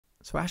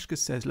So Ashka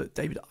says, look,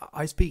 David,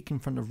 I speak in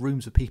front of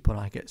rooms of people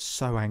and I get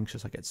so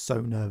anxious, I get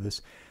so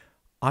nervous.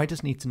 I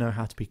just need to know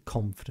how to be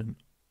confident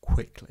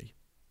quickly.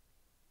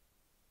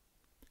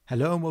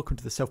 Hello and welcome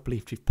to the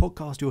Self-Belief Chief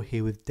podcast. You're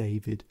here with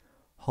David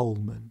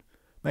Hormone.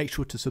 Make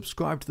sure to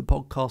subscribe to the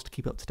podcast to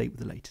keep up to date with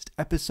the latest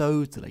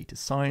episodes, the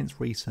latest science,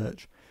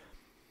 research,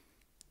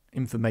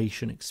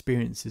 information,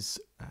 experiences,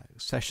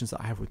 sessions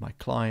that I have with my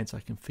clients. I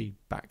can feed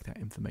back that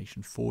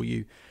information for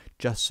you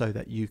just so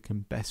that you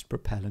can best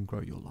propel and grow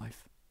your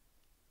life.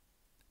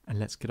 And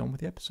let's get on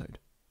with the episode.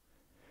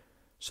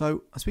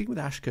 So I'm speaking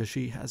with Ashka.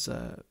 She has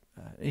an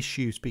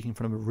issue speaking in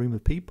front of a room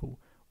of people,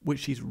 which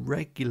she's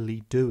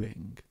regularly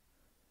doing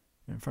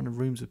in front of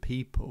rooms of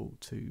people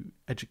to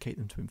educate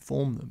them, to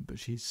inform them, but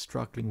she's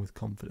struggling with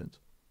confidence.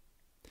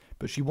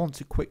 But she wants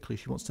it quickly.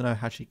 She wants to know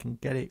how she can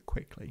get it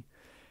quickly.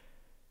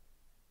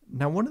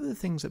 Now, one of the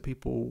things that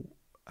people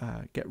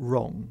get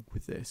wrong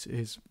with this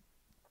is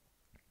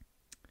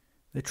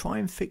they try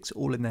and fix it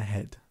all in their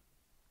head.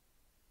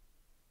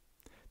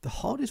 The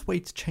hardest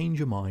way to change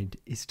your mind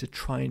is to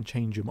try and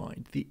change your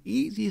mind. The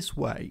easiest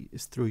way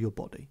is through your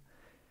body.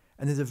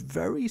 And there's a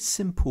very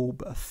simple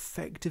but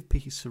effective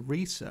piece of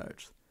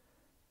research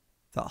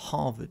that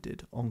Harvard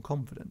did on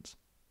confidence.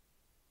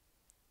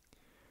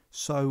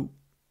 So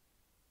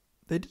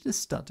they did a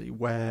study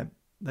where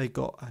they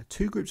got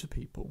two groups of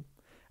people,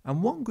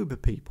 and one group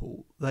of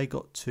people, they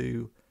got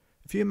to,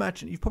 if you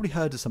imagine, you've probably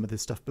heard of some of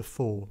this stuff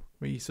before,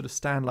 where you sort of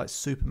stand like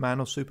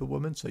Superman or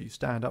Superwoman. So you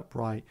stand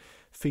upright,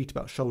 feet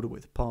about shoulder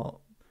width apart,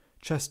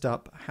 chest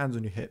up, hands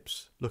on your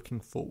hips,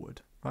 looking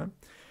forward, right?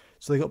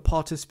 So they got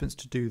participants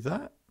to do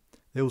that.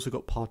 They also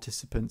got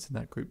participants in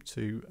that group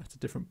to, at a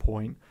different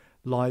point,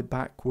 lie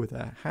back with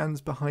their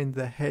hands behind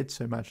their head.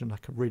 So imagine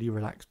like a really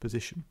relaxed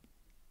position.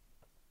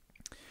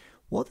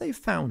 What they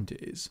found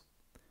is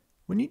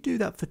when you do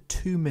that for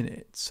 2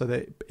 minutes, so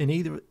that in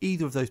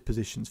either of those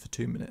positions for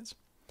 2 minutes,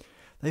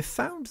 they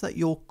found that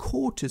your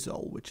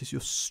cortisol, which is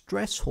your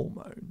stress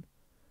hormone,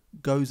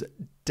 goes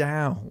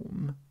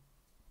down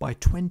by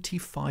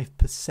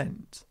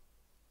 25%.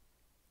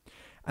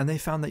 And they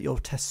found that your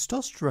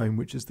testosterone,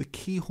 which is the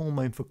key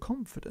hormone for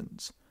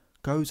confidence,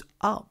 goes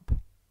up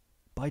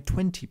by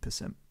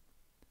 20%.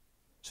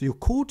 So your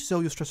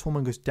cortisol, your stress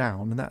hormone, goes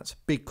down, and that's a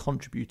big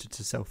contributor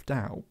to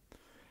self-doubt.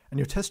 And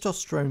your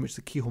testosterone, which is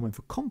the key hormone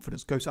for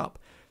confidence, goes up.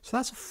 So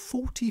that's a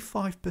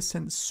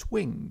 45%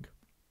 swing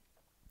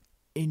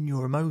in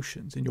your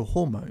emotions, in your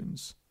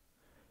hormones,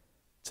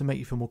 to make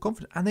you feel more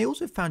confident. And they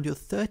also found you're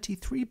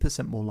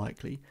 33% more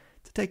likely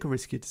to take a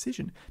riskier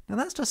decision. Now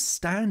that's just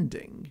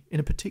standing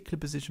in a particular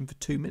position for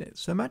 2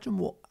 minutes. So imagine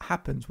what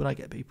happens when I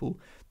get people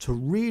to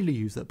really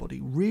use their body,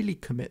 really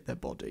commit their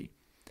body,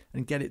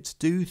 and get it to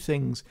do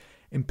things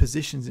in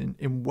positions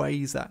in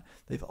ways that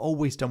they've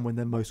always done when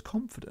they're most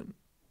confident.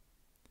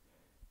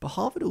 But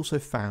Harvard also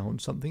found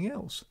something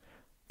else.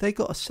 They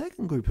got a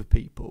second group of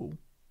people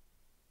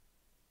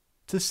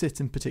to sit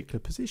in particular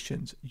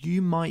positions.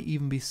 You might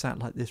even be sat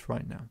like this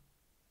right now.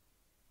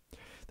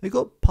 They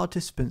got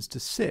participants to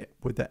sit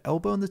with their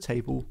elbow on the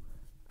table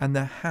and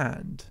their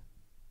hand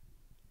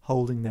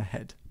holding their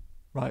head,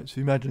 right?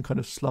 So imagine kind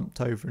of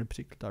slumped over in a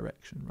particular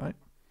direction, right?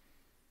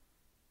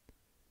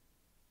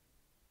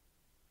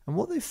 And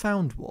what they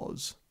found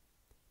was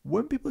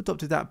when people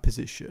adopted that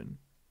position,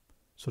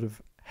 sort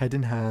of head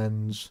in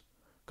hands,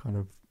 kind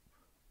of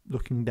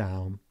looking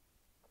down,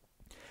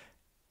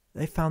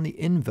 they found the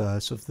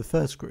inverse of the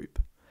first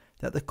group,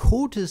 that the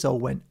cortisol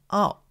went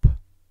up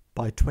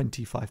by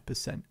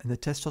 25% and the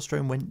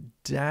testosterone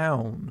went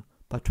down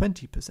by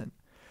 20%.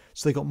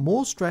 So they got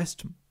more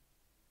stressed,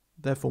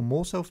 therefore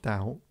more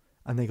self-doubt,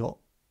 and they got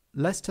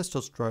less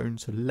testosterone,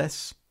 so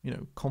less,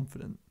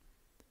 confident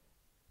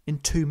in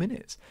 2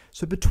 minutes.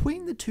 So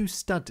between the two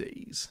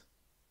studies,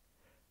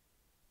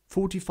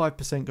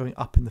 45% going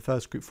up in the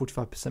first group,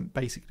 45%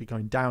 basically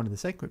going down in the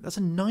second group. That's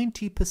a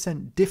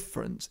 90%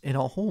 difference in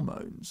our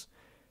hormones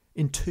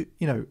in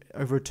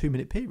over a 2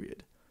 minute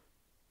period.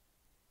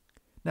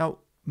 Now,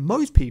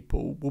 most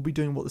people will be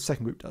doing what the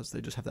second group does. They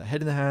just have their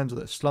head in their hands, or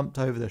they're slumped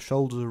over, their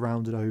shoulders are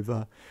rounded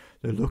over,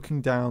 they're looking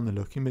down, they're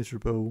looking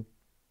miserable.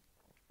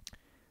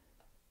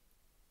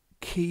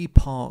 Key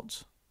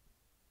part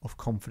of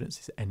confidence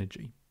is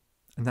energy,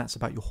 and that's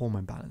about your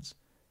hormone balance.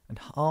 And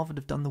Harvard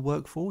have done the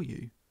work for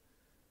you.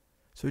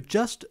 So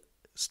just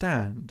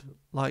stand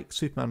like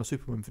Superman or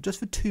Superwoman for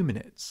 2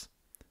 minutes.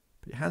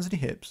 Put your hands on your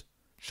hips,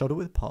 shoulder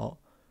width apart,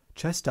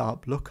 chest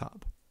up, look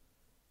up.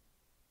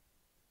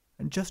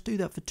 And just do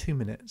that for 2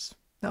 minutes.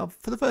 Now,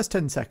 for the first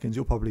 10 seconds,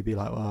 you'll probably be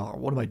like, well,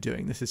 what am I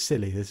doing? This is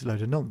silly. This is a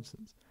load of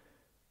nonsense.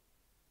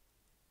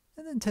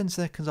 And then 10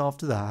 seconds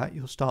after that,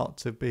 you'll start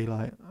to be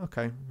like,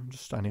 okay, I'm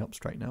just standing up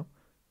straight now.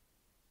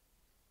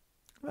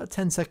 About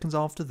 10 seconds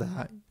after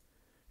that,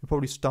 you'll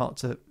probably start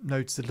to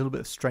notice a little bit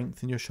of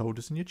strength in your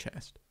shoulders and your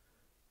chest.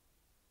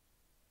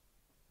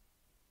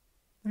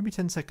 Maybe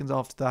 10 seconds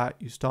after that,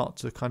 you start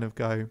to kind of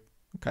go,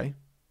 okay,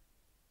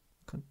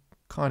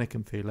 kind of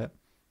can feel it.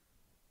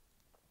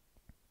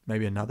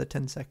 Maybe another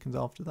 10 seconds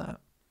after that.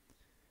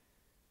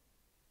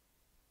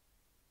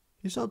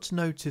 You start to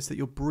notice that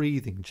your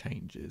breathing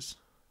changes.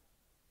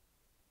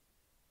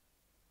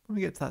 When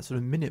we get to that sort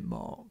of minute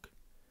mark,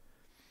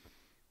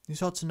 you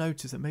start to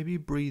notice that maybe you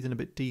breathe in a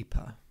bit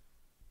deeper.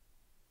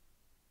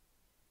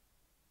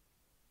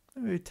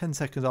 Maybe 10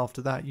 seconds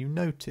after that, you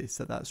notice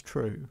that that's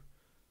true.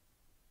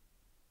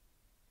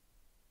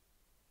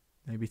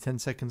 Maybe 10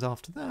 seconds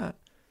after that,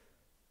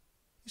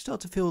 you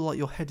start to feel like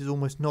your head is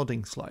almost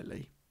nodding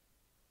slightly.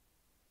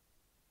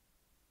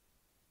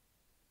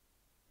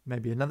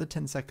 Maybe another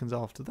 10 seconds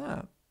after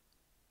that,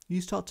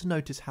 you start to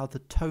notice how the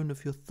tone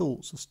of your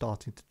thoughts are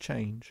starting to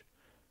change.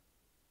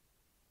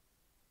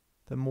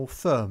 They're more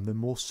firm, they're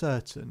more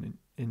certain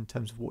in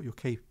terms of what you're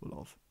capable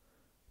of.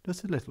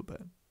 Just a little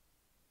bit.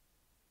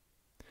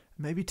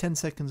 Maybe 10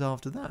 seconds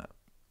after that,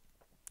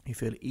 you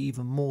feel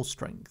even more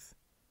strength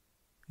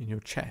in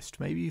your chest.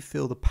 Maybe you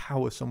feel the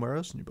power somewhere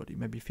else in your body.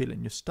 Maybe you feel it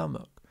in your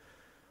stomach,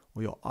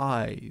 or your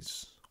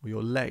eyes, or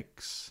your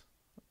legs,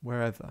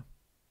 wherever.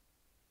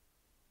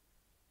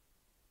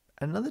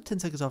 And another 10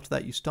 seconds after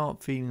that, you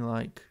start feeling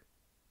like,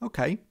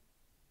 okay,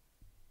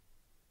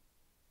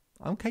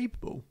 I'm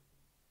capable.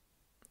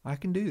 I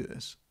can do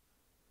this.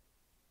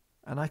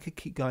 And I could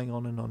keep going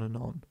on and on and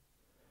on.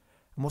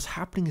 And what's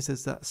happening is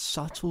there's that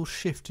subtle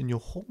shift in your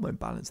hormone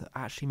balance that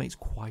actually makes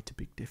quite a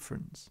big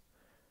difference.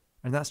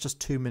 And that's just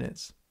 2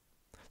 minutes.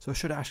 So I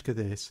showed Ashka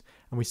this,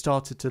 and we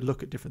started to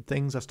look at different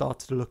things. I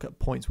started to look at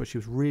points where she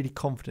was really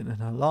confident in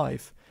her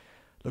life,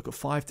 look at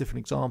 5 different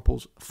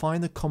examples,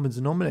 find the common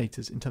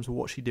denominators in terms of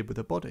what she did with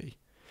her body.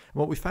 And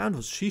what we found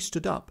was she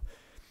stood up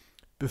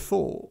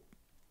before,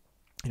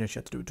 she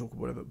had to do a talk or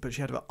whatever, but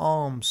she had her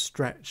arms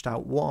stretched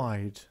out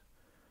wide,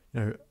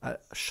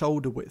 at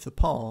shoulder width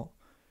apart,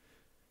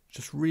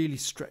 just really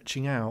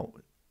stretching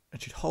out,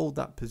 and she'd hold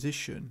that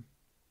position.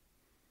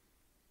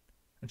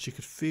 And she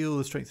could feel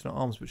the strength in her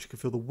arms, but she could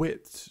feel the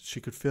width.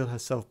 She could feel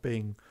herself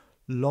being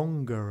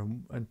longer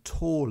and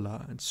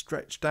taller and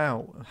stretched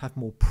out and have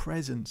more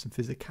presence and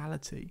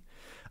physicality.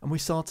 And we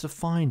started to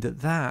find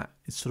that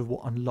is sort of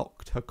what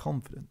unlocked her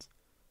confidence.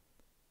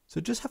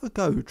 So just have a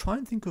go. Try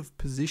and think of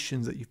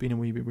positions that you've been in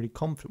where you've been really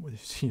confident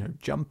with.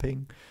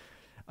 Jumping.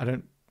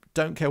 I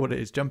don't care what it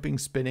is. Jumping,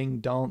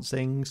 spinning,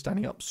 dancing,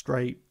 standing up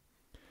straight.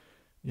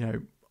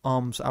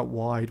 Arms out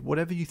wide,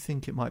 whatever you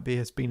think it might be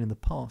has been in the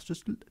past.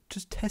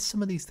 Just test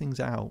some of these things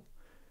out,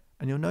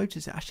 and you'll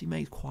notice it actually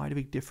makes quite a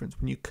big difference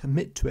when you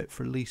commit to it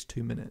for at least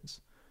 2 minutes.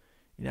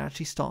 It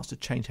actually starts to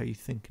change how you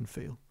think and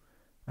feel,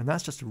 and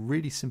that's just a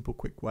really simple,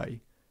 quick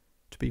way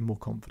to be more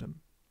confident.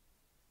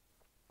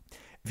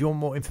 If you want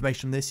more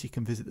information on this, you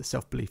can visit the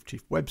Self-Belief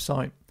Chief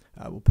website.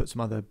 We'll put some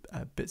other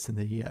bits in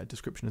the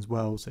description as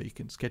well, so you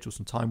can schedule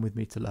some time with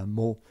me to learn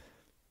more.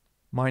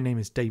 My name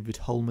is David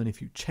Holman.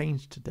 If you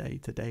change today,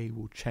 today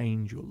will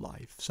change your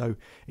life. So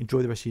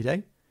enjoy the rest of your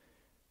day.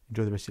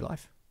 Enjoy the rest of your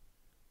life.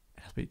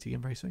 And I'll speak to you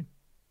again very soon.